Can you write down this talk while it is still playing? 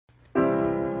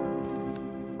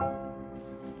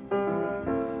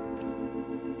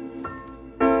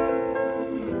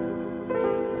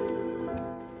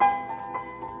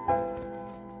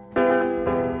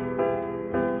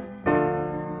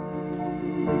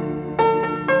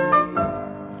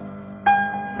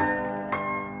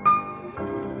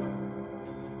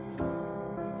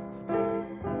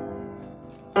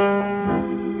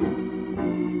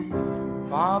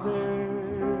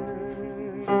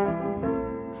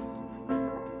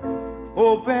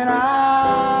open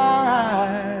our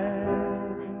eyes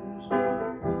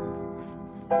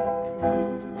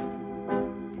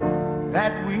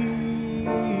that we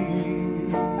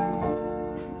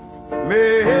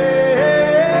may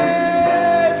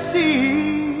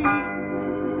see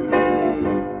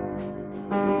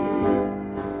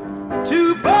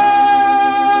to follow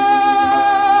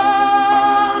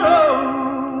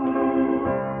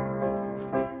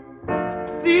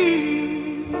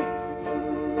thee,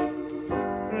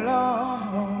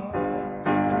 Lord.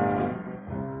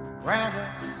 Grant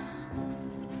us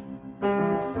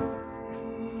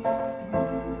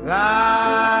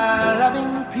thy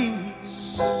loving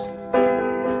peace,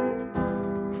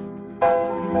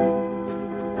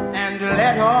 and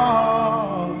let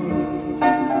all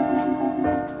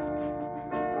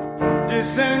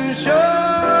dissension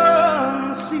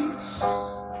cease.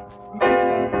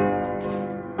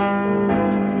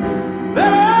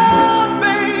 Let our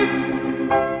faith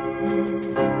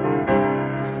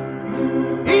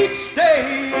each day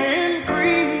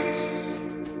increase,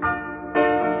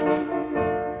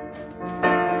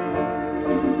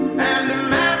 and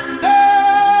Master,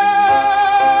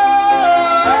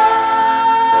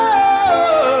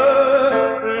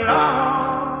 Lord,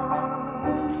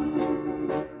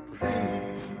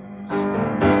 please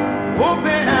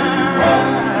open our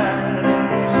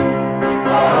eyes,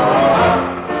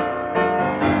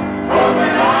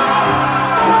 open our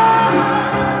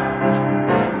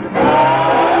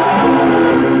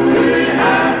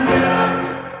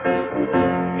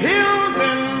hills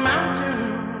and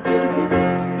mountains.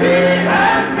 He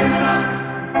has given us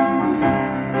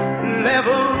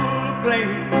level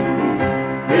plains.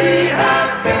 He has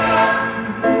given us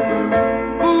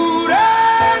food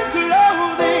and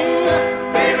clothing,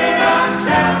 giving us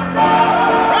shelter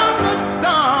from the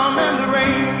storm and the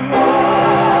rain.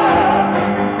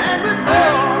 And with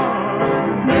all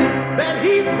that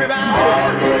He's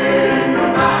provided,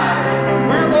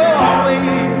 we're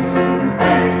always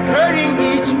hurting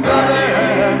each other.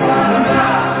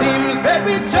 Seems that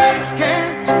we just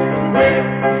can't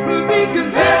be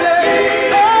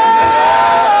contented,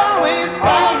 always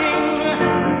fighting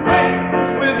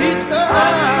with each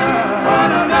other.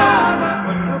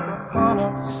 But look upon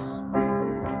us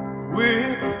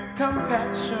with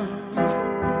compassion,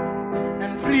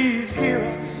 and please hear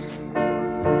us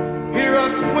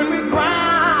when we cry,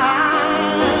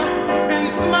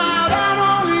 and smile down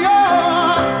on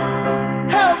your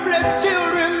helpless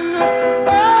children.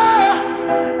 Oh,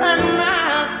 and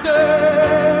Master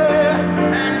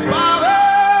and Father,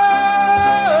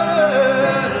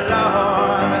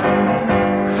 Lord,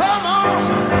 come on,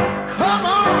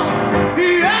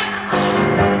 yeah,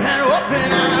 and open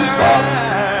our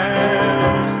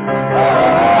eyes,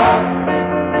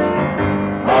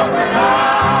 open our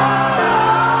eyes.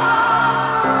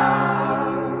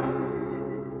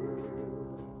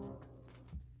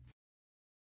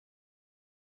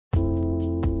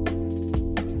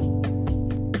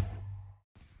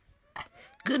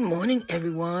 Good morning,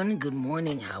 everyone. Good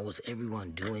morning. How is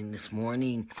everyone doing this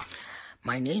morning?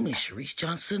 My name is Sharice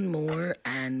Johnson Moore,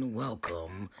 and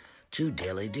welcome to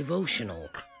Daily Devotional.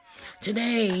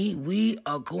 Today, we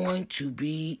are going to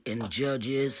be in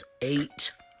Judges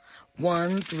 8,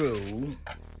 1 through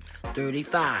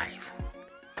 35.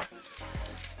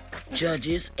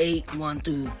 Judges 8, 1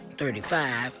 through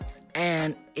 35,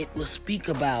 and it will speak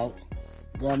about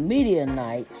the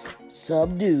Midianites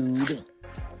subdued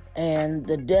and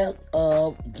the death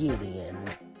of Gideon.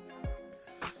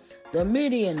 The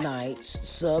Midianites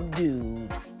subdued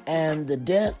and the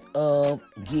death of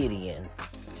Gideon.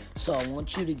 So I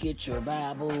want you to get your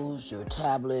Bibles, your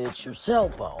tablets, your cell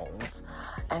phones,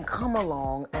 and come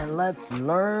along and let's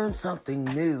learn something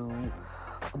new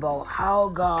about how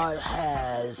God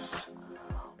has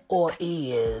or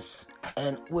is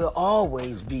and will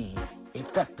always be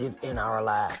effective in our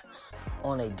lives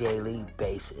on a daily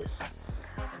basis.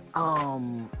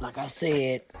 Like I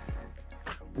said,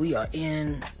 we are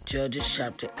in Judges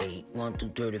chapter 8, 1 through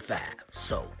 35.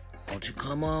 So, won't you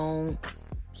come on,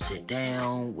 sit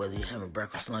down, whether you're having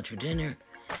breakfast, lunch, or dinner,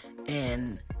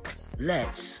 and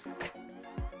let's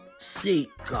seek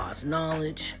God's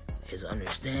knowledge, His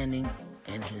understanding,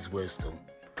 and His wisdom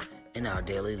in our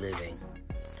daily living.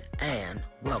 And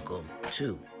welcome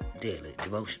to Daily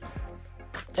Devotional.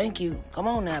 Thank you. Come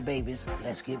on now, babies.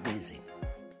 Let's get busy.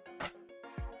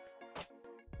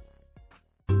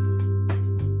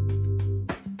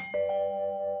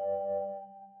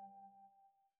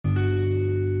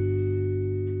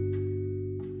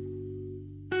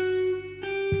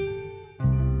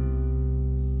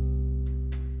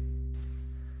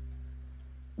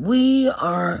 We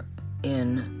are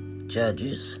in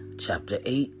Judges chapter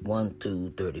 8, 1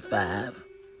 through 35,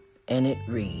 and it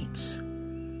reads,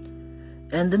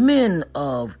 And the men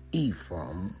of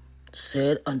Ephraim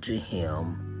said unto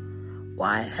him,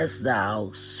 Why hast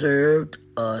thou served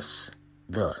us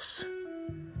thus,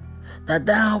 that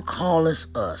thou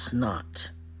callest us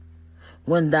not,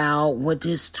 when thou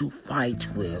wentest to fight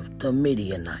with the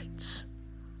Midianites?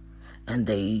 And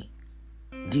they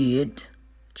did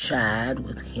chide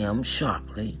with him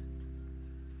sharply.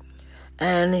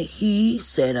 And he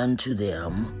said unto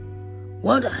them,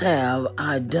 What have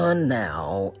I done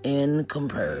now in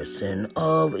comparison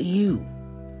of you?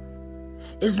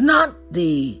 Is not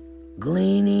the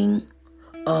gleaning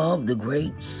of the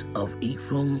grapes of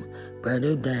Ephraim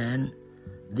better than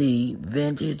the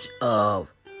vintage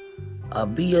of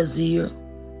Abiezer?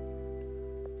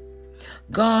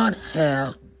 God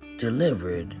hath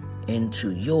delivered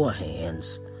into your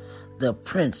hands the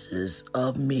princes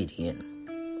of Midian,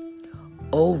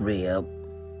 Oreb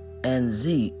and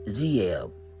Zeeb.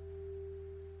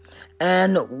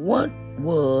 And what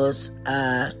was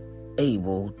I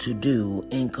able to do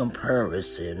in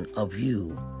comparison of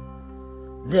you?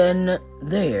 Then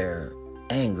their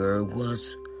anger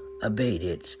was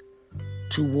abated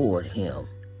toward him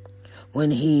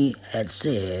when he had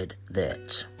said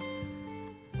that.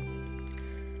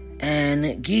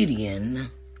 And Gideon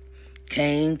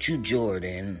came to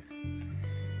Jordan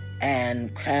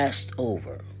and passed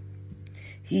over,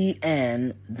 he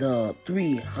and the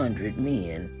 300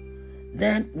 men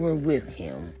that were with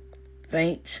him,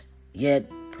 faint yet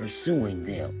pursuing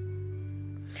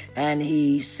them. And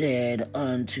he said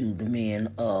unto the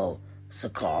men of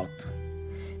Succoth,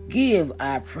 Give,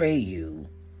 I pray you,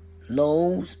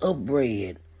 loaves of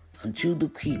bread unto the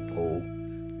people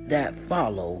that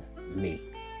follow me.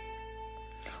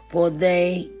 For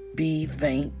they be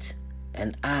faint,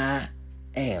 and I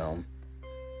am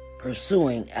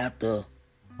pursuing after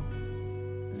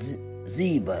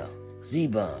Zebah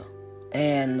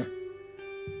and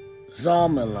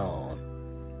Zalmunna,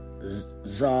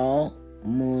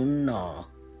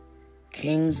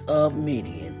 kings of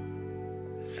Midian.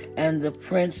 And the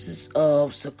princes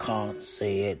of Succoth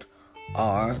said,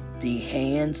 Are the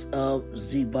hands of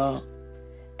Zebah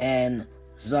and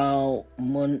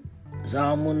Zalmunna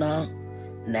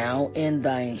now in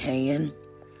thine hand,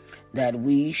 that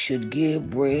we should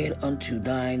give bread unto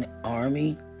thine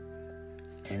army?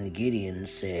 And Gideon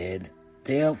said,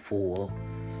 Therefore,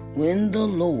 when the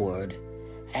Lord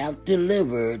hath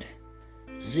delivered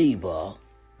Zebah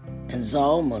and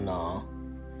Zalmunna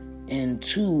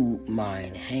into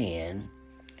mine hand,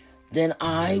 then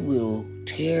I will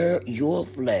tear your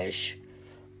flesh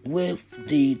with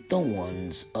the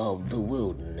thorns of the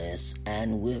wilderness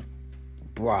and with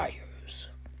briars.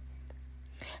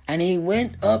 And he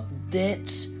went up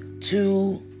thence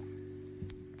to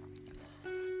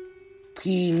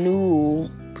Penuel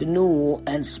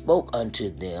and spoke unto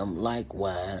them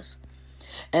likewise.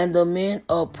 And the men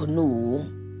of Penuel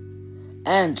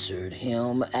answered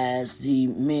him as the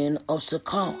men of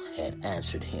Succoth had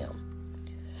answered him.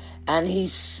 And he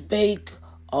spake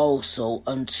also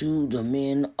unto the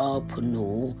men of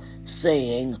Penuel,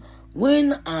 saying,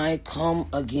 When I come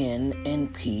again in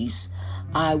peace,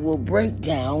 I will break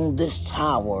down this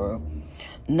tower.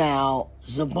 Now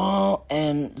Zebah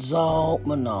and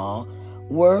Zalmunna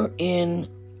were in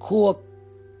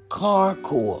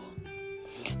Karkor,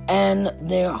 and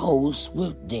their hosts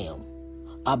with them,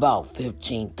 about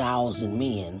 15,000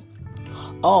 men,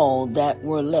 all that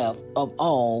were left of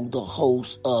all the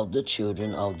hosts of the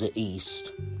children of the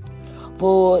east.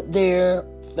 For there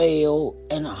fell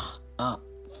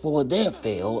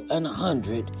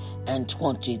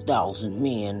 120,000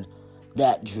 men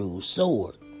that drew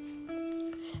sword.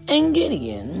 And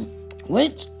Gideon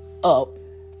went up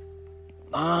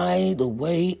by the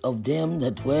way of them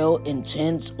that dwell in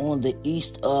tents on the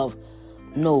east of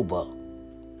Nobah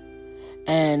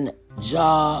and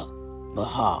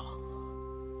Jabahah,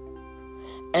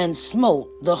 and smote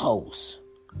the host,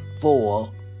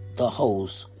 for the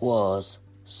host was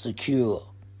secure.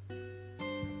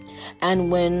 And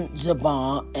when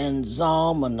Zebah and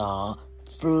Zalmunna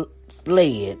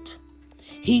fled,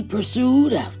 he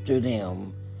pursued after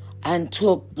them, and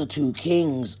took the 2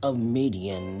 kings of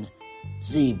Midian,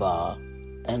 Zebah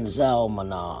and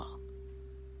Zalmunna,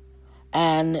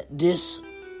 and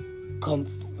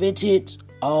discomfited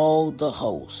all the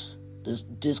hosts.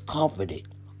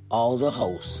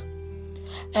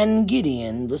 And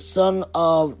Gideon, the son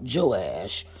of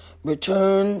Joash,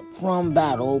 returned from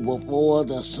battle before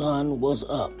the sun was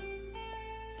up,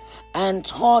 and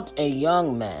caught a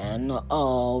young man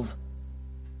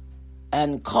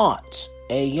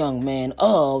a young man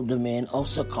of the men of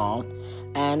Succoth,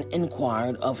 and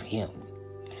inquired of him.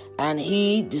 And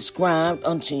he described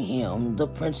unto him the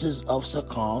princes of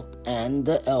Succoth and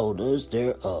the elders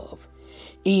thereof,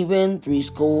 even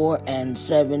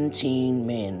 70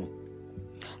 men.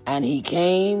 And he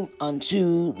came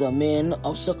unto the men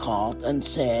of Succoth and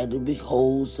said,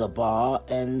 Behold, Zebah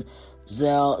and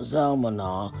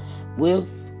Zalmunna, with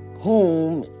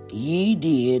whom ye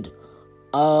did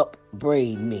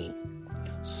upbraid me,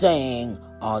 saying,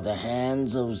 Are the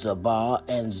hands of Zebah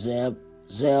and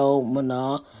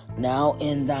Zalmunna now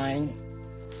in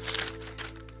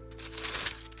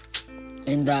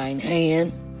thine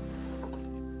hand,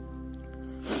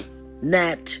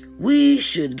 that we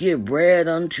should give bread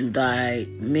unto thy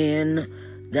men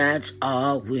that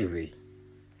are weary?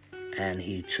 And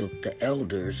he took the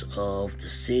elders of the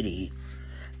city,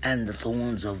 and the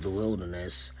thorns of the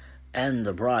wilderness, and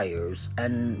the briars,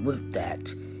 and with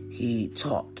that he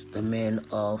taught the men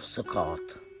of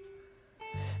Succoth.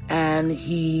 And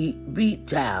he beat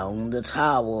down the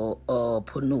tower of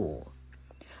Penuel,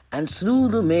 and slew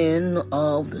the men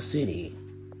of the city.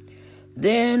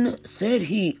 Then said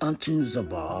he unto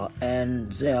Zebah and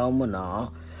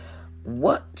Zalmunna,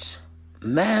 What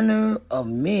manner of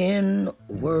men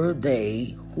were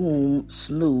they whom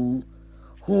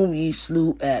ye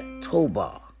slew at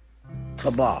Tabor?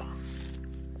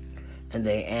 And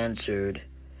they answered,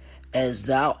 As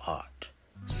thou art,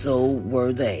 so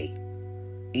were they.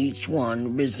 Each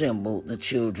one resembled the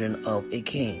children of a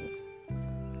king.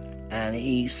 And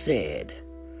he said,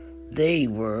 They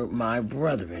were my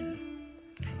brethren,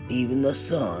 even the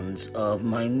sons of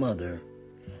my mother.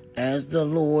 As the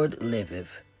Lord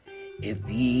liveth, if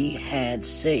ye had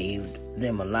saved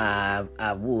them alive,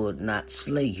 I would not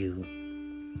slay you.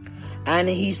 And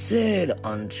he said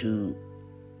unto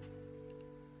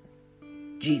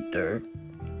Jether,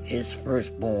 his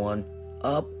firstborn,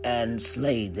 Up and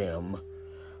slay them.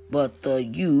 But the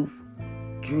youth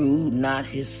drew not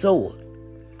his sword,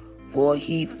 for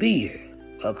he feared,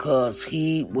 because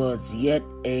he was yet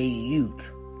a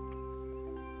youth.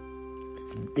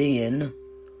 Then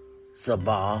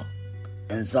Zebah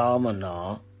and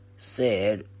Zalmunna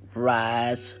said,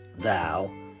 Rise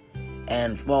thou,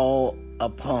 and fall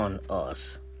upon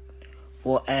us.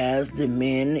 For as the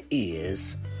man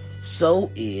is, so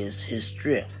is his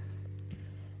strength.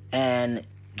 And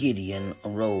Gideon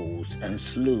arose and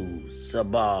slew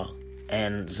Zebah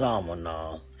and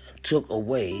Zalmunna, and took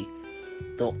away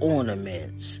the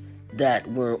ornaments that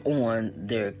were on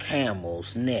their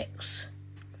camels' necks.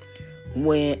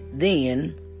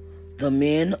 Then the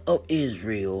men of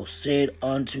Israel said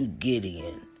unto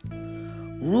Gideon,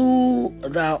 Rule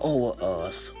thou over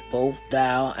us, both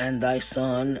thou and thy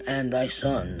son, and thy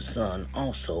son's son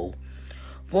also,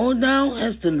 for thou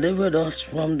hast delivered us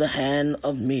from the hand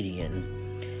of Midian.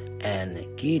 And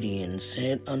Gideon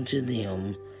said unto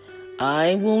them,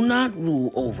 I will not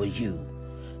rule over you,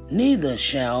 neither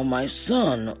shall my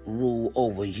son rule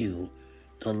over you.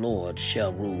 The Lord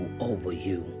shall rule over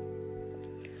you.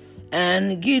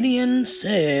 And Gideon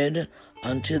said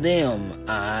unto them,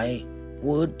 I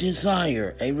would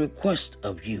desire a request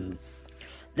of you,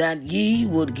 that ye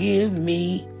would give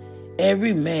me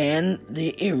every man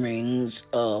the earrings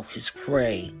of his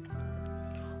prey.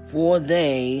 For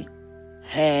they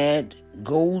had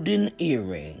golden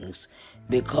earrings,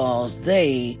 because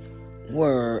they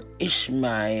were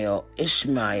Ishmaelites.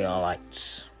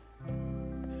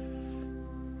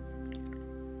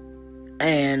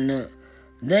 And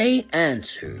they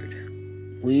answered,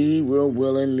 We will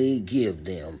willingly give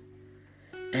them.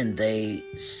 And they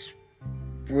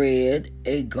spread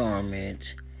a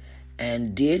garment,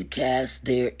 and did cast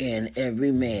therein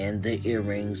every man the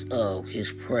earrings of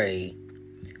his prey.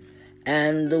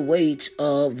 And the weight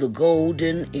of the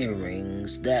golden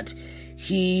earrings that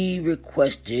he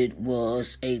requested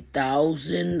was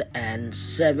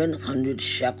 1,700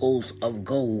 shekels of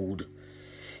gold,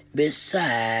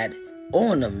 beside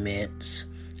ornaments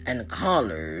and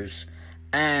collars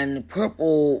and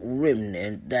purple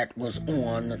remnant that was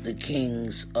on the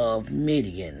kings of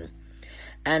Midian,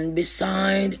 and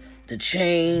beside the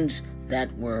chains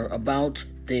that were about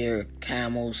their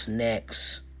camels'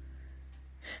 necks.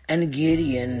 And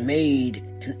Gideon made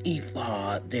an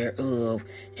ephod thereof,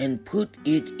 and put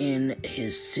it in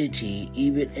his city,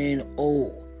 even in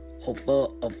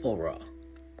Ophrah.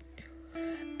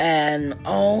 And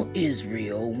all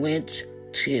Israel went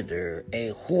thither,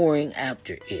 a whoring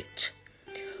after it,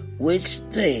 which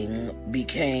thing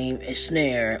became a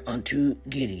snare unto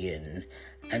Gideon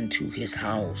and to his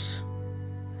house.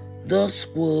 Thus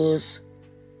was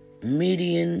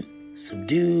Midian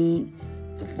subdued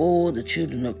before the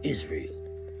children of Israel.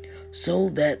 so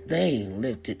that they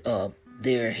lifted up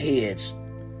their heads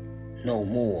no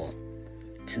more.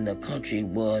 And the country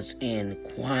was in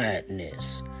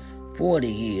quietness 40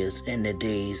 years in the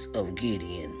days of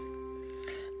Gideon.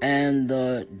 And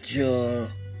the Jerubbaal,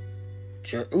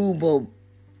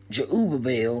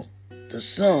 the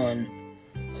son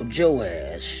of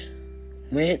Joash,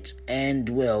 went and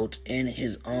dwelt in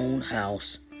his own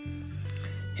house.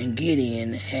 And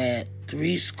Gideon had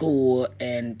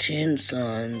 70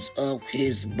 sons of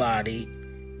his body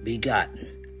begotten,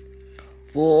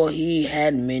 for he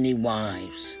had many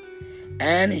wives.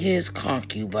 And his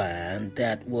concubine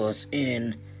that was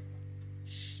in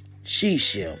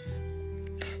Shechem,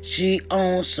 she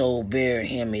also bare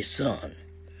him a son,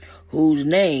 whose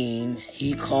name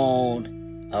he called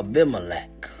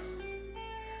Abimelech.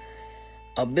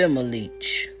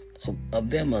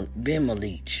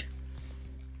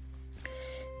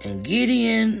 And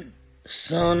Gideon,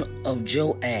 son of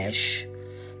Joash,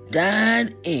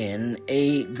 died in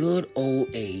a good old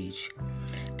age,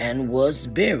 and was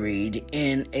buried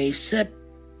in a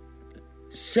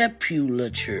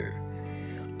sepulchre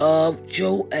of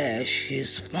Joash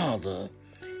his father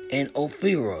in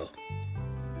Ophrah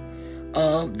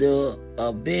of the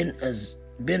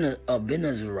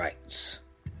Abiezrites.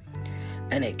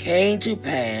 And it came to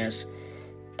pass,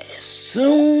 as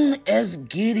soon as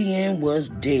Gideon was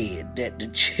dead, that the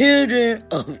children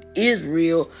of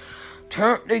Israel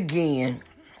turned again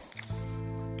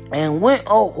and went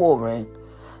a-whoring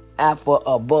after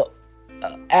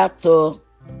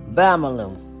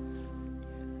Balaam,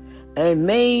 and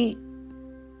made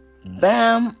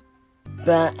Baal-berith,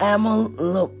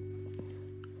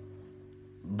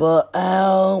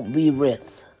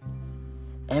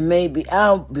 and made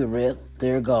Baal-berith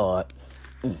their god.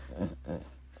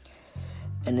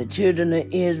 And the children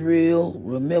of Israel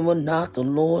remembered not the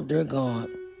Lord their God,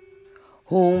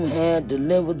 whom had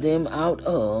delivered them out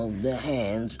of the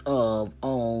hands of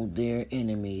all their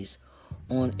enemies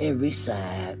on every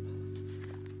side.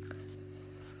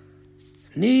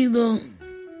 Neither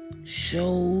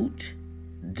showed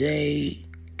they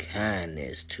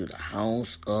kindness to the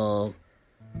house of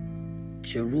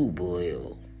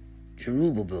Jerubbaal,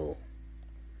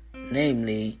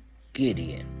 namely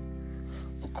Gideon,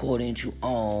 according to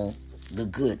all the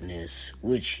goodness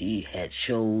which he had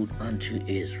showed unto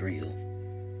Israel.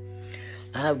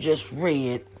 I have just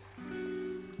read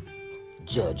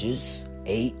Judges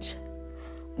 8,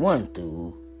 1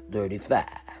 through 35.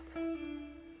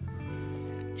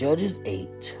 Judges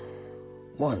 8,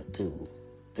 1 through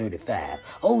 35.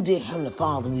 Oh, dear Heavenly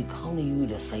Father, we come to you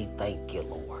to say thank you,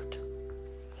 Lord.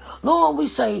 Lord, we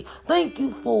say thank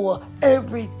you for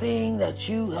everything that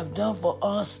you have done for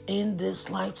us in this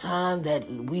lifetime that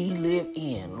we live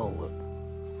in, Lord.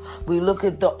 We look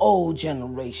at the old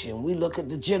generation. We look at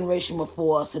the generation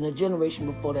before us and the generation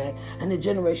before that and the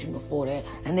generation before that.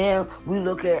 And then we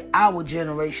look at our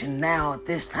generation now at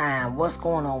this time, what's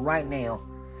going on right now.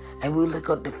 And we look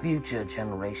at the future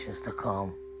generations to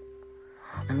come.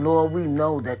 And Lord, we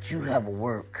know that you have a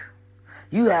work.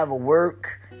 You have a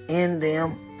work in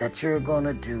them that you're going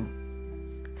to do.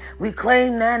 We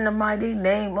claim that in the mighty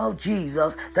name of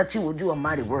Jesus that you will do a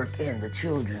mighty work in the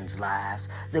children's lives,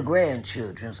 the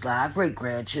grandchildren's lives,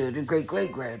 great-grandchildren,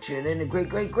 great-great-grandchildren, and the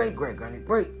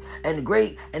great-great-great-great-great, and the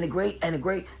great, and the great, and the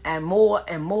great, and more,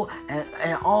 and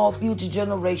all future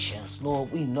generations.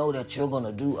 Lord, we know that you're going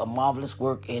to do a marvelous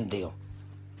work in them.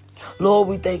 Lord,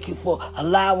 we thank you for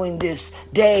allowing this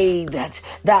day that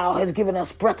thou has given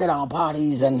us breath in our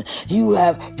bodies, and you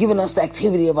have given us the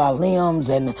activity of our limbs,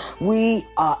 and we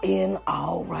are in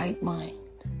our right mind.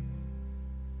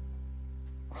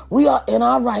 We are in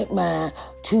our right mind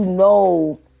to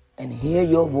know and hear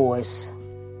your voice,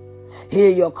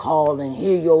 hear your calling,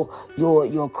 hear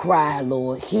your cry,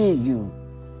 Lord, hear you,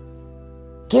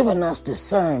 giving us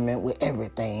discernment with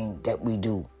everything that we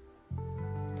do.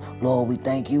 Lord, we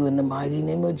thank you in the mighty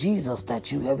name of Jesus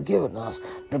that you have given us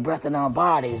the breath in our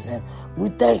bodies. And we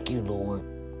thank you, Lord.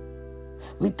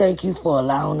 We thank you for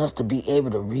allowing us to be able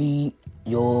to read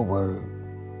your word.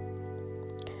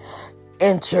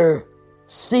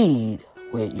 Intercede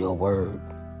with your word.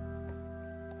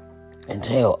 And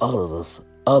tell others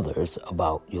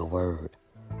about your word.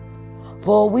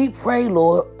 For we pray,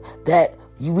 Lord, that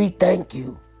we thank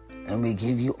you and we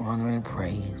give you honor and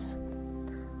praise.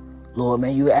 Lord,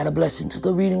 may you add a blessing to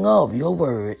the reading of your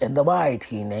word. In the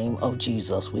mighty name of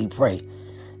Jesus, we pray.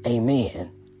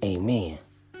 Amen, amen,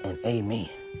 and amen.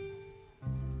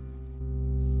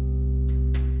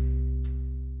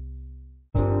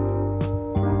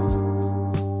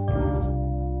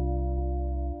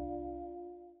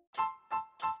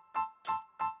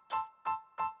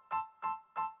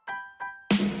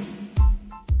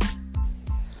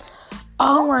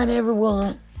 All right,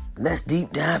 everyone. Let's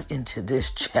deep dive into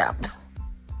this chapter.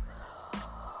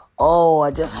 Oh, I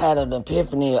just had an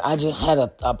epiphany. I just had an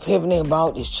epiphany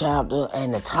about this chapter,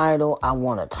 and the title I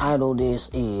want to title this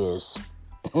is,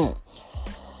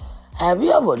 have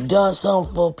you ever done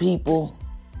something for people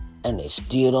and they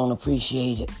still don't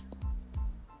appreciate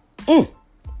it?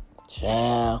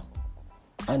 Child,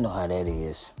 I know how that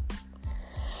is.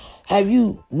 Have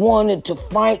you wanted to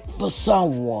fight for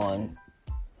someone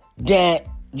that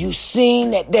you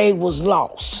seen that they was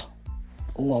lost?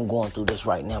 Oh, I'm going through this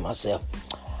right now myself.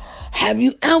 Have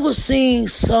you ever seen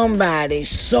somebody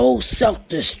so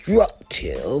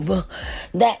self-destructive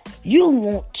that you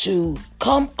want to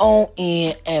come on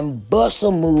in and bust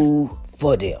a move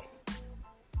for them?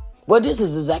 Well, this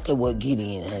is exactly what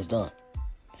Gideon has done.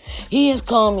 He has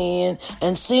come in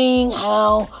and seen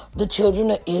how the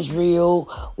children of Israel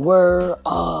were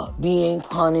being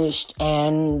punished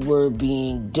and were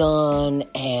being done,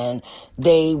 and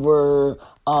they were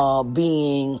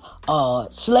being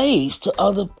slaves to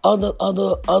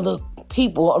other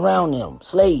people around them.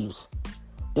 Slaves.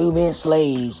 They were being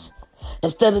slaves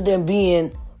instead of them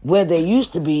being where they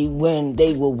used to be when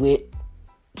they were with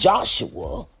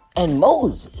Joshua and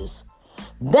Moses.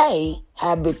 They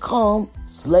have become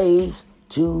slaves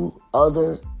to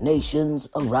other nations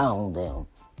around them.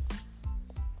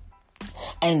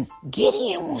 And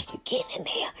Gideon wants to get in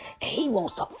there and he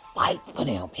wants to fight for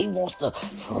them. He wants to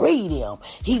free them.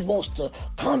 He wants to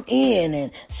come in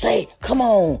and say, come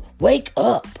on, wake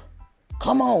up.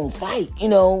 Come on, fight.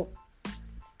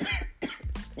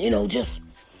 Just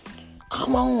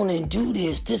come on and do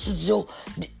this. This is your...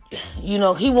 he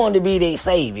wanted to be their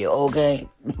savior, okay?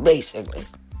 Basically.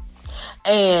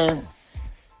 And,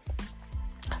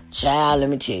 child, let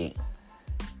me tell you.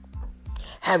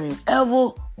 Have you ever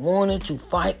wanted to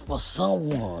fight for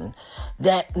someone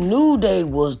that knew they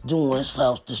was doing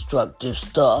self-destructive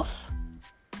stuff?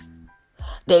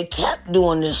 They kept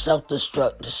doing this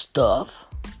self-destructive stuff.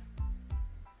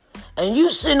 And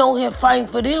you sitting over here fighting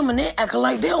for them and they acting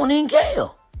like they don't even care.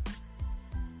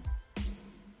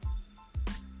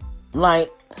 Like,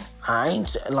 I ain't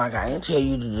tell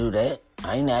you to do that.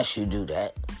 I ain't ask you to do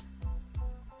that.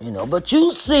 But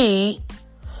you see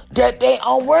that they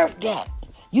are worth that.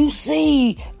 You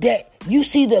see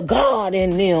the God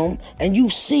in them, and you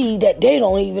see that they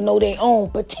don't even know their own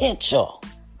potential.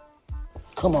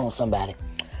 Come on, somebody.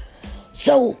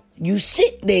 So you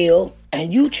sit there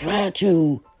and you try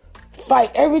to fight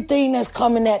everything that's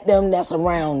coming at them that's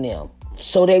around them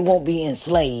so they won't be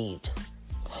enslaved.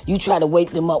 You try to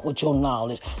wake them up with your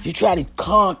knowledge. You try to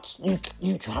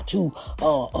you try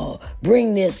to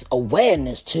bring this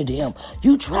awareness to them.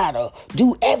 You try to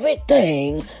do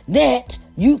everything that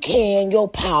you can, your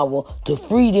power, to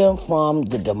free them from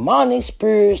the demonic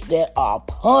spirits that are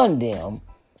upon them,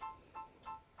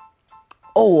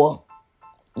 or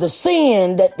the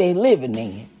sin that they living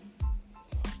in,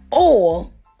 or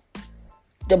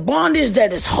the bondage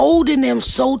that is holding them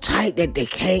so tight that they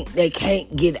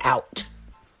can't get out.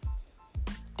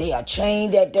 They are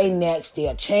chained at their necks, they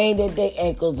are chained at their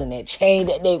ankles, and they're chained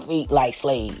at their feet like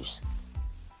slaves.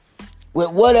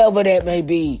 With whatever that may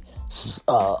be,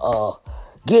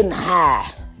 getting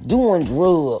high, doing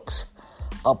drugs,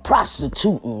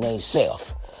 prostituting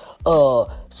themselves,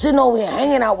 sitting over here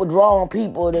hanging out with wrong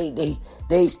people.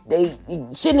 They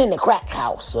sitting in the crack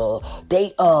house.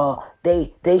 They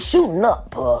shooting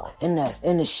up in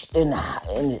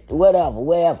the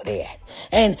wherever they at,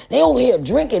 and they over here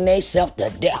drinking themselves to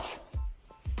death.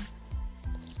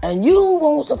 And you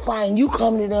want to fight, and you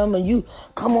come to them, and you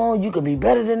come on, you can be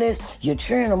better than this. You're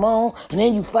cheering them on, and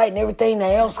then you fighting everything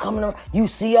that else coming around. You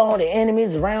see all the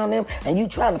enemies around them, and you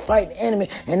trying to fight the enemy,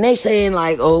 and they saying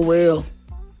like, "Oh well,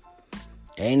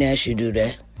 they ain't asked you to do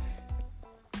that."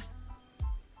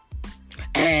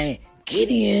 And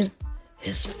Gideon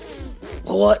has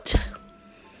fought,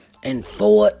 and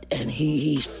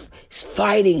he's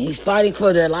fighting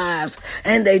for their lives,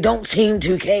 and they don't seem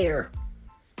to care.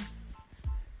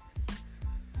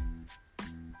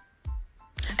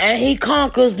 And he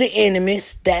conquers the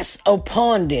enemies that's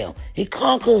upon them. He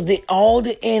conquers all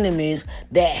the enemies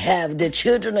that have the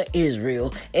children of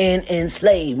Israel in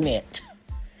enslavement.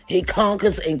 He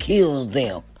conquers and kills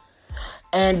them.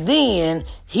 And then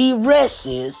he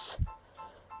rests,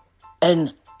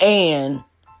 and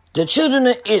the children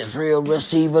of Israel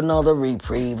receive another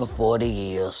reprieve of 40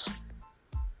 years.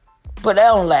 But that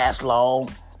don't last long.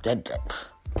 That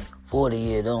 40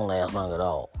 years don't last long at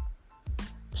all.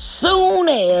 Soon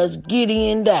as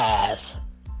Gideon dies,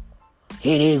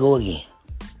 here they go again.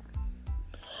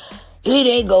 Here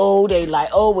they go. They like,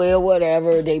 oh well,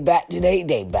 whatever. They back to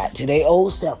their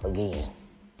old self again.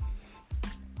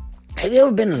 Have you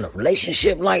ever been in a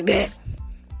relationship like that?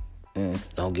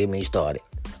 Don't get me started.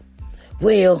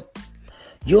 Well,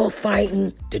 you're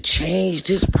fighting to change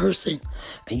this person,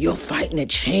 and you're fighting to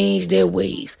change their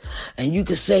ways. And you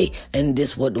could say, and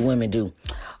this is what the women do.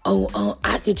 Oh,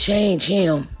 I could change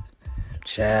him.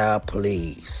 Child,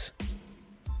 please.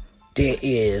 There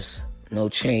is no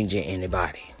changing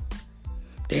anybody.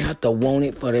 They have to want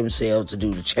it for themselves to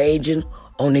do the changing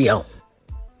on their own.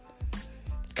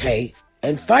 Okay?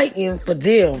 And fighting for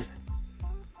them,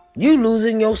 you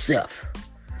losing yourself.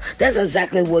 That's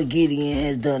exactly what Gideon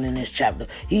has done in this chapter.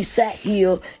 He sat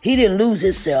here. He didn't lose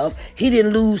himself. He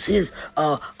didn't lose his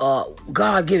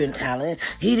God-given talent.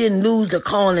 He didn't lose the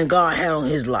calling God had on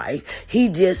his life. He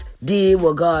just did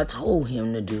what God told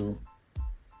him to do.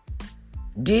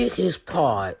 Did his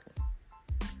part.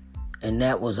 And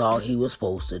that was all he was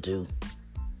supposed to do.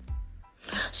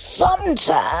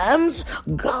 Sometimes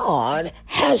God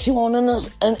has you on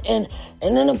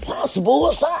an impossible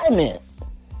assignment.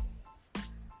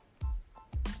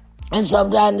 And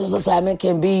sometimes this assignment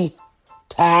can be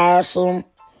tiresome,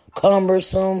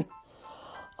 cumbersome,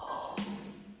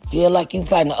 feel like you're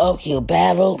fighting an uphill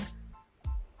battle,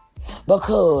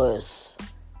 because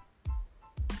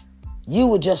you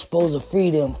were just supposed to free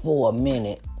them for a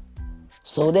minute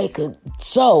so they could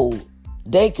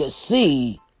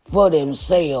see for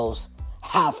themselves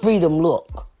how freedom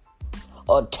look,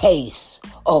 or taste,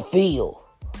 or feel,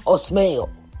 or smell.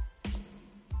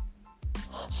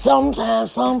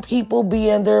 Sometimes some people be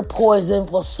in their poison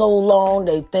for so long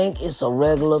they think it's a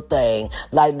regular thing.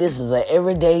 Like this is an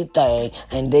everyday thing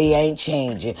and they ain't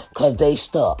changing because they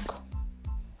stuck.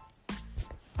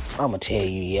 I'm going to tell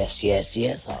you, yes.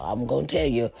 I'm going to tell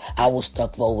you I was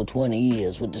stuck for over 20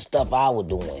 years with the stuff I was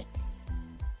doing.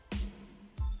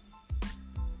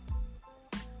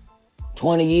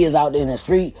 20 years out in the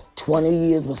street, 20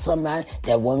 years with somebody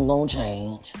that wasn't going to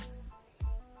change.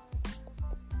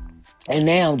 And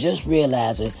now I'm just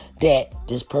realizing that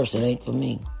this person ain't for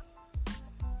me.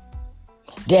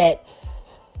 That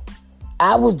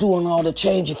I was doing all the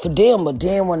changing for them, but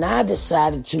then when I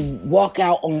decided to walk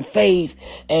out on faith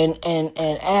and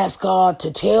ask God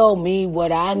to tell me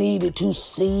what I needed to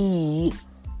see,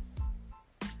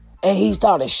 and he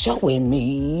started showing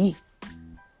me,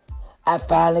 I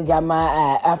finally got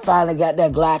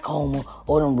that glaucoma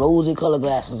or them rosy colored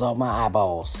glasses off my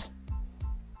eyeballs.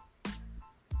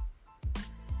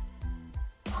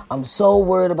 I'm so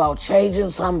worried about changing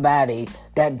somebody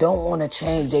that don't want to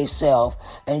change themselves,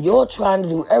 and you're trying to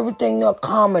do everything to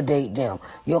accommodate them.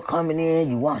 You're coming in,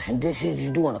 you washing dishes,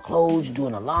 you're doing the clothes, you're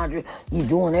doing the laundry, you're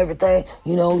doing everything.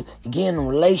 You're getting in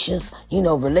relations,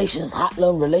 hot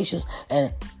love relations,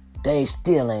 and they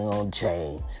still ain't gonna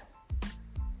change.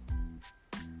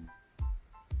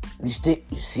 You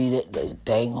see that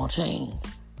they ain't gonna change,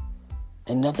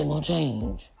 and nothing gonna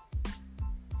change.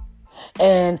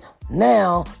 And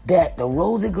now that the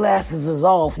rosy glasses is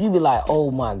off, you be like, oh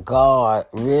my God,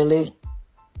 really?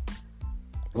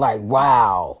 Like,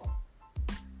 wow.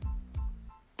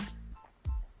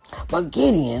 But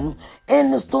Gideon,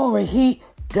 in the story, he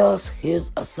does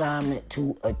his assignment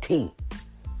to a T.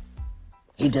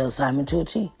 He does assignment to a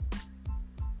T.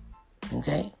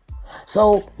 Okay?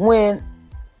 So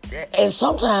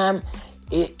sometimes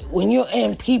when you're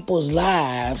in people's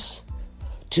lives,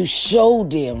 to show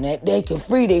them that they can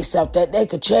free themselves, that they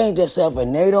can change themselves,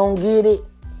 and they don't get it,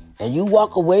 and you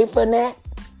walk away from that,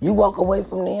 you walk away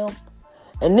from them,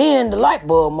 and then the light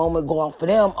bulb moment go off for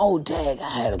them. Oh, dang, I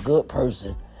had a good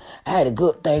person. I had a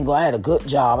good thing going. I had a good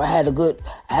job. I had a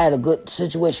good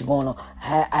situation going on.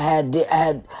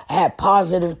 I had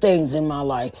positive things in my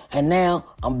life, and now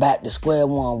I'm back to square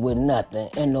one with nothing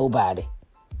and nobody.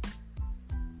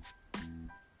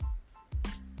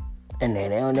 And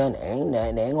then they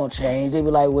ain't gonna change. They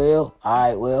be like, well,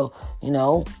 all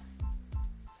right,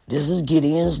 this is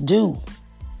Gideon's due.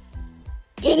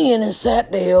 Gideon has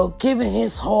sat there giving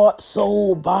his heart,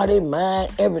 soul, body,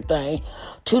 mind, everything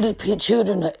to the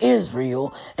children of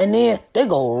Israel. And then they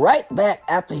go right back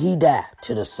after he died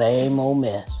to the same old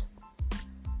mess.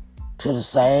 To the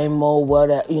same old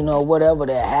whatever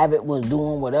their habit was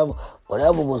doing, whatever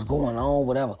was going on,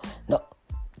 whatever. No.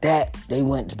 That they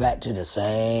went back to the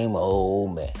same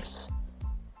old mess.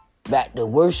 Back to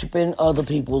worshiping other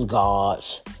people's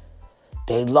gods.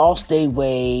 They lost their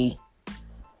way.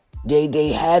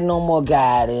 They had no more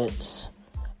guidance.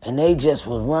 And they just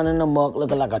was running amok,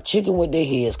 looking like a chicken with their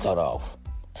heads cut off.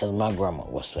 As my grandma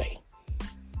would say.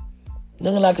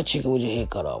 Looking like a chicken with your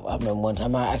head cut off. I remember one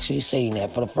time I actually seen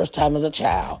that for the first time as a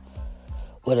child.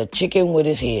 with a chicken with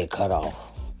his head cut off.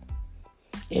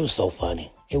 It was so funny.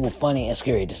 It was funny and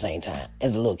scary at the same time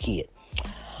as a little kid.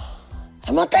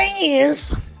 And my thing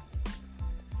is,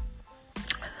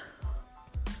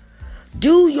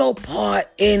 do your part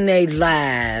in their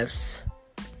lives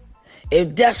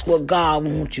if that's what God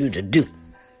wants you to do.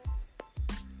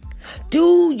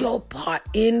 Do your part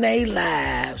in their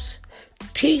lives.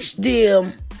 Teach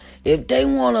them. If they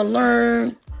want to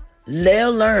learn,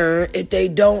 they'll learn. If they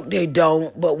don't, they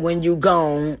don't. But when you're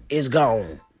gone, it's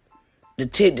gone. The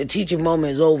teaching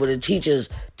moment is over. The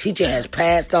teacher has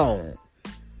passed on.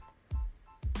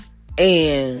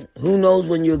 And who knows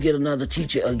when you'll get another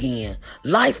teacher again.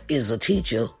 Life is a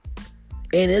teacher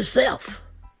in itself.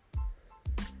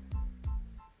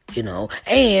 You know,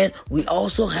 and we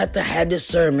also have to have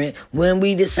discernment when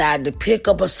we decide to pick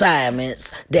up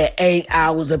assignments that ain't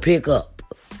ours to pick up.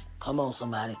 Come on,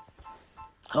 somebody.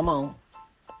 Come on.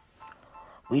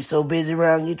 We so busy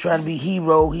around here trying to be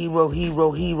hero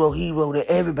to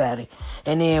everybody.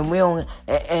 And then we don't,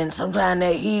 and sometimes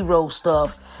that hero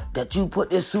stuff that you put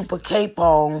this super cape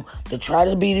on to try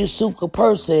to be this super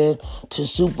person to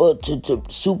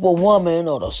superwoman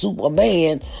or the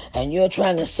superman, and you're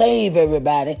trying to save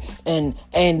everybody, and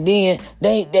then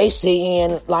they say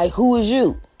in like, who is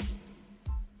you?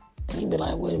 And you be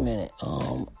like, wait a minute,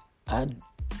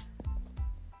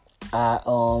 I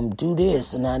do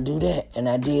this and I do that and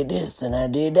I did this and I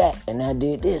did that and I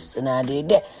did this and I did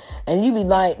that, and you be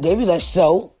like, they be like,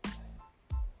 so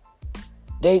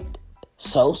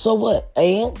what?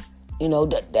 And you know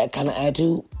that kind of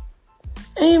attitude,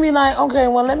 and you be like, okay,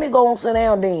 well, let me go and sit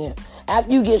down then.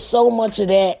 After you get so much of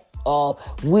that,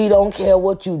 we don't care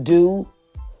what you do.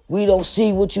 We don't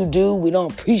see what you do. We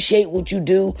don't appreciate what you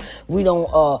do. We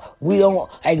don't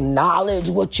acknowledge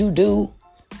what you do.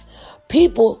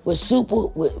 People with the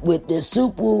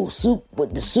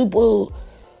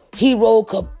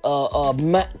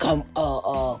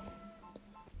superhero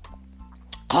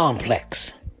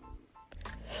complex.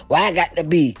 Well, I got to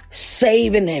be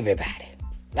saving everybody.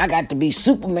 I got to be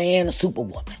Superman or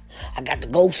Superwoman. I got to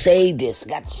go save this.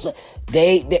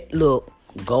 They look,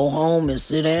 go home and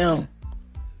sit down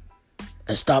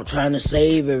and stop trying to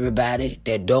save everybody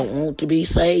that don't want to be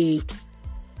saved.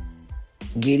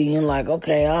 Gideon like,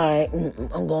 okay, all right,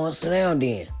 I'm going to sit down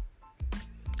then.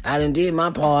 I done did my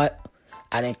part.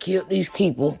 I done killed these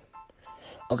people.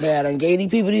 Okay, I done gave these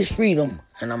people this freedom,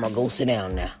 and I'm going to go sit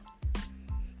down now.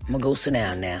 I'm going to go sit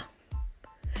down now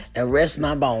and rest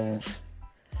my bones.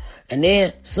 And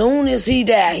then, soon as he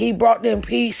died, he brought them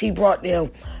peace, he brought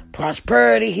them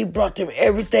prosperity, he brought them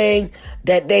everything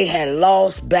that they had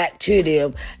lost back to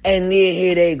them. And then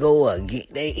here they go again.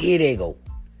 Here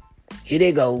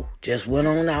they go. Just went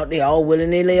on out there all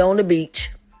willy-nilly on the beach.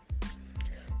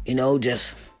 You know,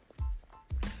 just,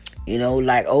 you know,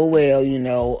 like, oh, well, you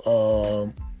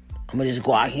know, I'm going to just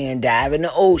go out here and dive in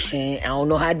the ocean. I don't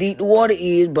know how deep the water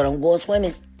is, but I'm going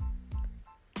swimming.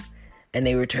 And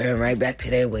they return right back to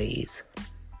their ways.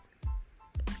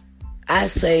 I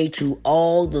say to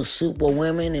all the super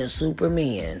women and super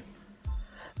men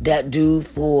that do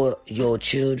for your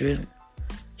children,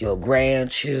 your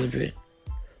grandchildren,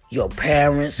 your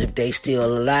parents if they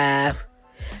still alive,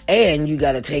 and you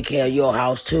got to take care of your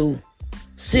house too.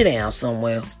 Sit down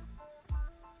somewhere.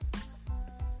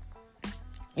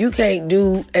 You can't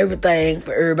do everything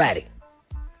for everybody.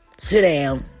 Sit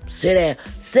down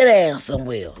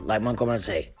somewhere. Like my grandma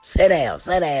say, sit down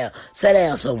somewhere.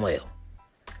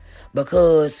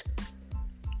 Because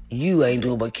you ain't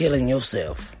doing but killing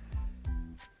yourself.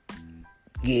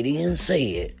 Gideon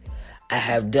said, I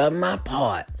have done my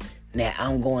part. Now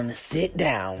I'm going to sit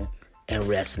down and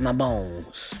rest my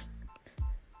bones.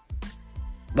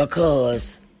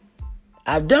 Because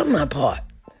I've done my part.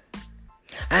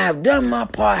 I have done my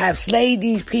part. I have slayed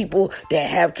these people that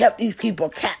have kept these people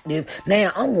captive.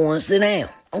 Now I'm going to sit down.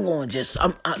 I'm going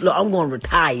to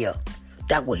retire.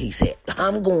 That's what he said.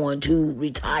 I'm going to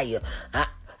retire. I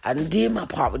done did my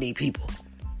part with these people.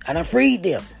 I done freed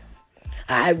them.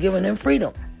 I have given them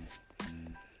freedom.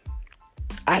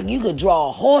 You could draw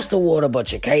a horse to water,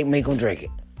 but you can't make them drink it.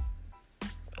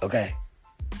 Okay?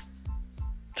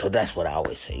 So that's what I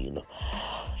always say, you know.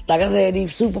 Like I said,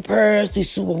 these super parents, these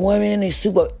super women,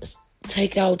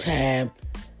 take our time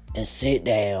and sit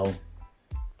down.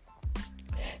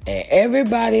 And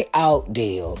everybody out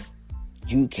there,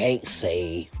 you can't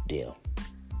save them.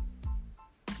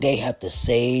 They have to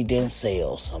save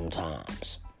themselves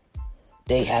sometimes.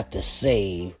 They have to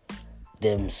save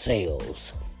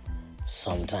themselves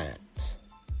sometimes.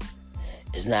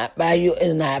 It's not by your,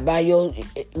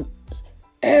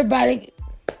 everybody,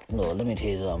 no, let me tell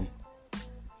you something.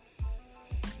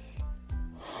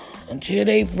 Until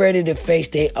they ready to face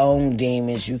their own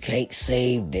demons, you can't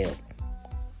save them.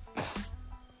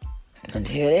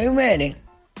 Until they're ready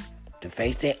to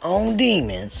face their own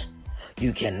demons,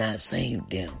 you cannot save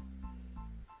them.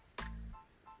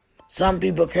 Some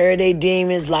people carry their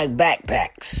demons like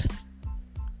backpacks.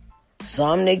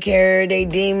 Some they carry their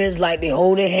demons like they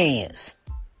hold their hands.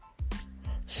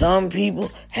 Some people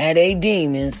have their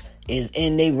demons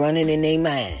they running in their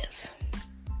minds.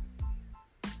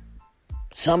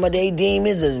 Some of their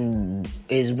demons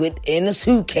is within a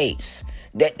suitcase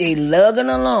that they lugging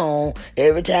along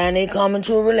every time they come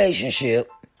into a relationship.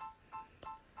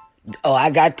 Oh,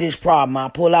 I got this problem. I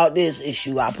pull out this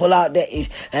issue. I pull out that issue.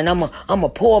 And I'm a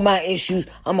pull my issues.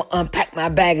 I'm going to unpack my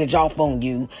baggage off on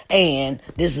you. And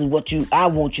this is what I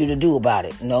want you to do about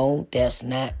it. No, that's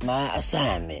not my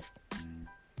assignment.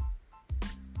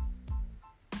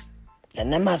 That's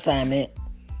not my assignment.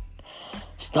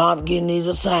 Stop getting these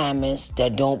assignments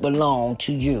that don't belong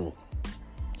to you.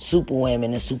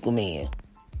 Superwomen and supermen.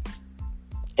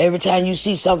 Every time you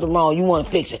see something wrong, you want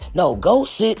to fix it. No, go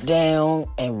sit down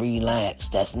and relax.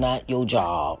 That's not your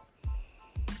job.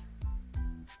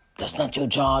 That's not your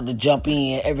job to jump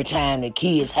in every time the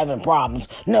kid's having problems.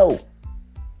 No.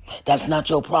 That's not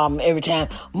your problem every time.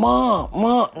 Mom,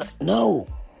 no.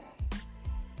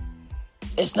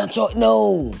 It's not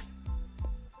no.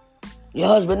 Your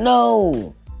husband,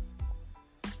 no.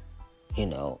 You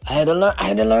know, I had to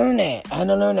learn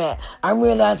that. I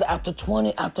realized after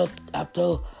 20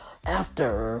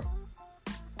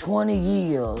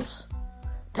 years,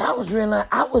 that I was realizing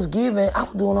I was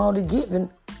doing all the giving,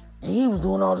 and he was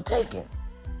doing all the taking.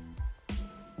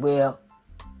 Well,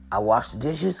 I washed the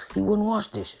dishes, he wouldn't wash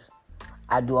dishes.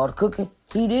 I do all the cooking,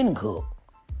 he didn't cook.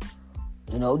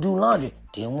 You know, do laundry,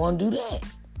 didn't want to do that.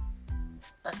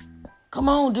 Come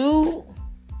on, dude.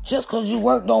 Just because you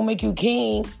work don't make you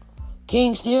king.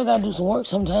 King still got to do some work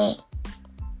sometime.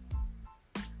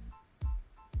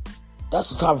 That's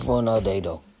the topic for another day,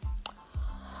 though.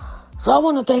 So I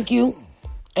want to thank you,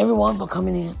 everyone, for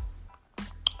coming in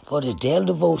for this daily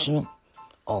devotional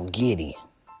on Gideon.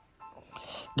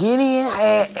 Gideon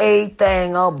had a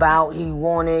thing about he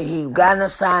got an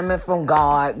assignment from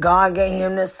God. God gave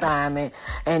him the assignment,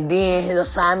 and then his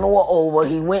assignment was over.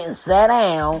 He went and sat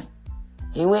down.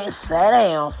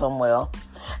 Somewhere.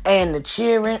 And the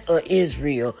children of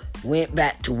Israel went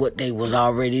back to what they was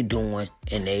already doing.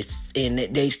 And they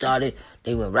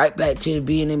went right back to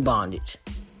being in bondage.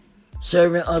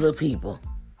 Serving other people.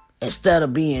 Instead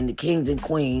of being the kings and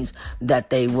queens that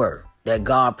they were. That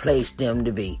God placed them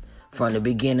to be. From the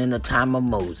beginning of time of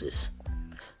Moses.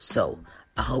 So,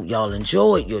 I hope y'all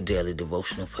enjoyed your daily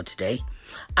devotional for today.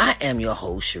 I am your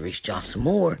host, Sharice Johnson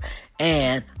Moore.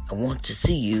 And I want to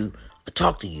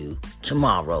talk to you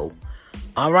tomorrow.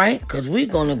 All right, because we're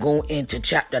going to go into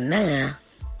chapter 9,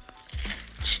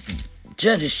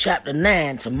 Judges chapter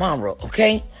 9 tomorrow,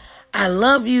 okay? I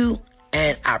love you,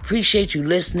 and I appreciate you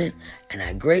listening, and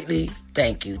I greatly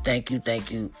thank you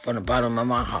from the bottom of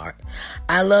my heart.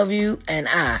 I love you, and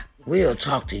I will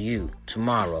talk to you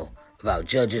tomorrow about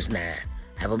Judges 9.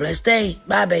 Have a blessed day.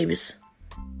 Bye, babies.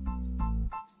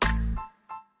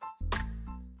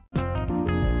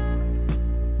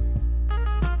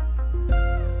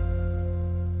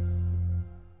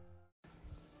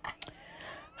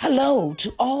 Hello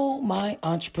to all my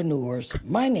entrepreneurs.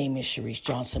 My name is Sharice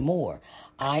Johnson Moore.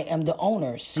 I am the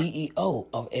owner, CEO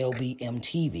of LBM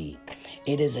TV.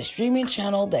 It is a streaming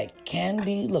channel that can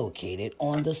be located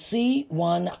on the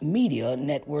C1 Media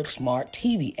Network Smart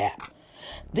TV app.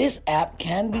 This app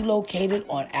can be located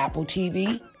on Apple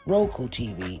TV, Roku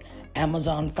TV,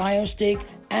 Amazon Fire Stick,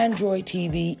 Android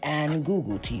TV, and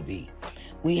Google TV.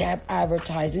 We have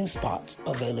advertising spots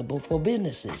available for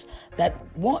businesses that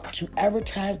want to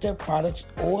advertise their products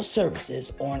or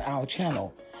services on our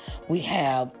channel. We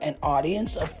have an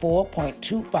audience of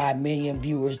 4.25 million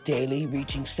viewers daily,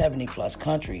 reaching 70 plus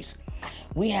countries.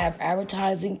 We have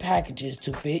advertising packages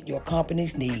to fit your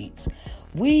company's needs.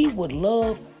 We would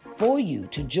love for you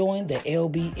to join the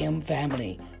LBM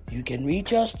family. You can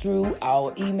reach us through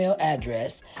our email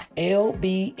address,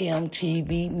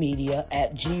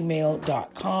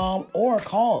 lbmtvmedia@gmail.com, or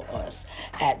call us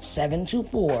at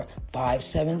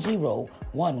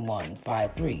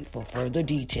 724-570-1153 for further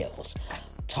details.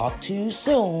 Talk to you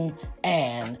soon,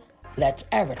 and let's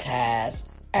advertise,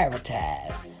 and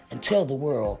tell the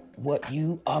world what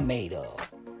you are made of.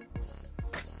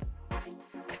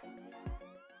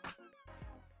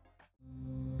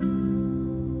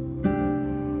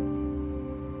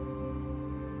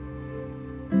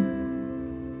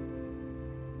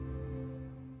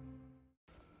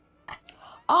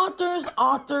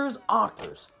 Authors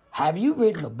Have you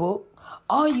written a book?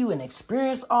 Are you an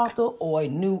experienced author or a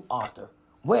new author?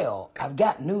 Well, I've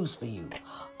got news for you.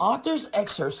 Authors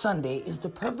Excerpt Sunday is the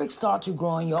perfect start to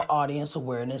growing your audience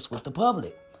awareness with the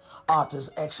public. Authors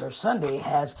Excerpt Sunday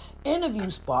has interview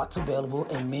spots available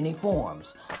in many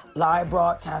forms. Live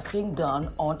broadcasting done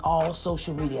on all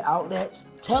social media outlets,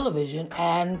 television,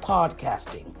 and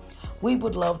podcasting. We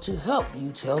would love to help you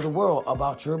tell the world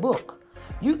about your book.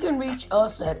 You can reach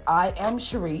us at I am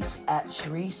Sharice at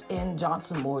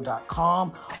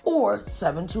ShariceNJohnsonMoore.com or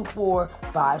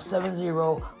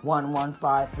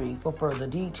 724-570-1153 for further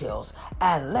details.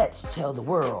 And let's tell the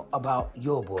world about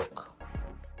your book.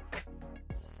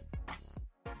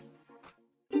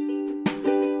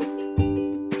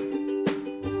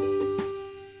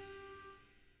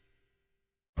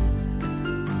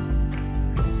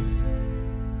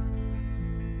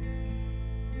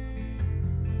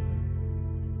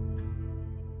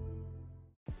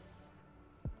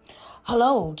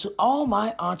 Hello to all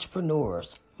my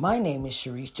entrepreneurs. My name is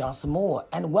Sharice Johnson Moore,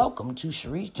 and welcome to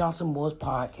Sharice Johnson Moore's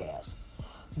podcast.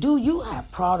 Do you have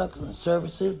products and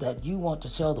services that you want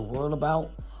to tell the world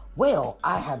about? Well,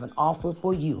 I have an offer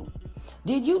for you.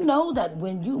 Did you know that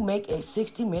when you make a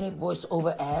 60-minute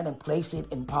voiceover ad and place it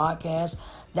in podcasts,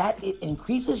 that it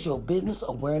increases your business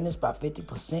awareness by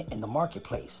 50% in the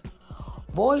marketplace?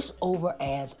 Voice-over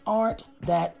ads aren't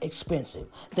that expensive.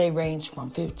 They range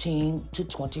from $15 to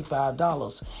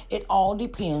 $25. It all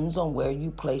depends on where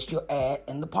you place your ad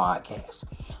in the podcast.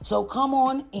 So come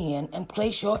on in and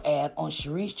place your ad on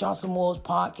Sharice Johnson Moore's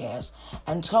podcast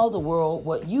and tell the world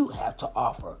what you have to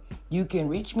offer. You can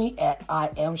reach me at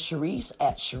I am Sharice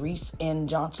at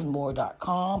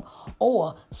ShariceNJohnsonMoore.com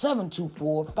or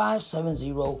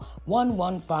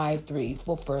 724-570-1153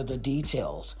 for further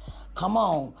details. Come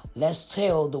on, let's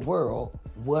tell the world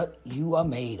what you are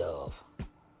made of.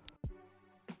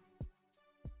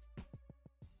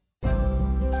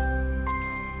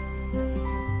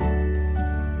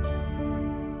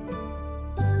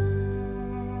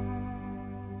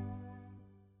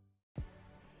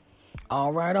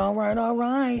 All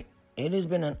right. It has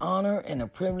been an honor and a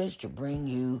privilege to bring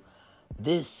you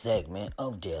this segment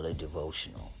of Daily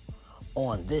Devotional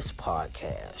on this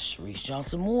podcast, Sharice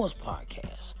Johnson Moore's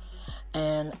podcast.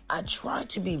 And I try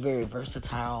to be very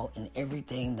versatile in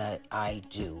everything that I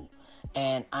do.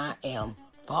 And I am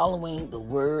following the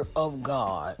Word of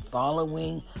God,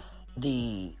 following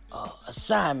the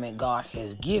assignment God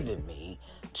has given me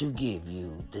to give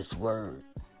you this word.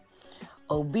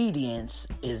 Obedience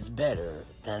is better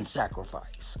than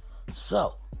sacrifice.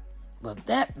 So, with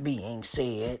that being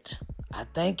said, I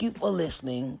thank you for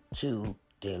listening to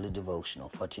Daily Devotional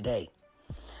for today.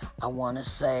 I want to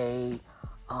say,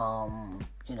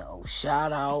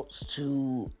 shout outs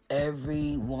to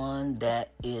everyone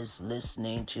that is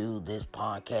listening to this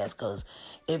podcast, because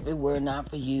if it were not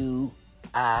for you,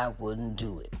 I wouldn't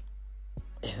do it.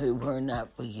 If it were not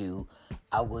for you,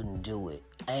 I wouldn't do it.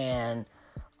 And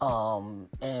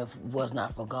if it was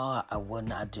not for God, I would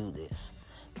not do this,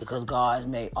 because God has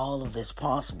made all of this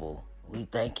possible. We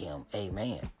thank Him.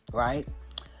 Amen. Right?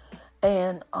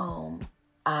 And,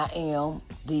 I am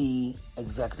the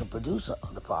executive producer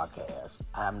of the podcast.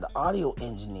 I'm the audio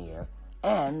engineer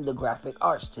and the graphic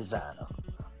arts designer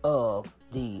of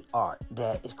the art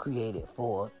that is created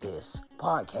for this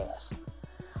podcast.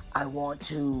 I want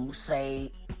to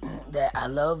say that I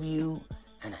love you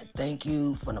and I thank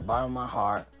you from the bottom of my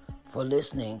heart for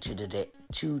listening to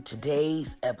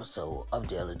today's episode of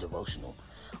Daily Devotional.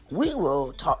 We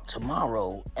will talk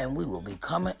tomorrow, and we will be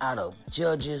coming out of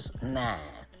Judges 9.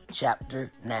 Chapter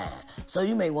 9. So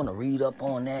you may want to read up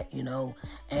on that, And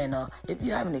if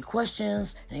you have any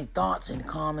questions, any thoughts, any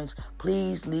comments,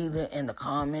 please leave them in the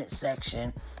comment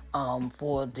section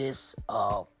for this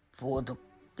for the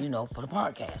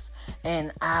podcast.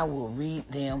 And I will read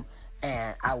them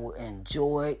and I will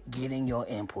enjoy getting your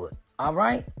input. All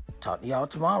right? Talk to y'all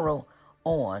tomorrow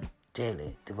on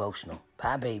Daily Devotional.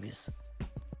 Bye, babies.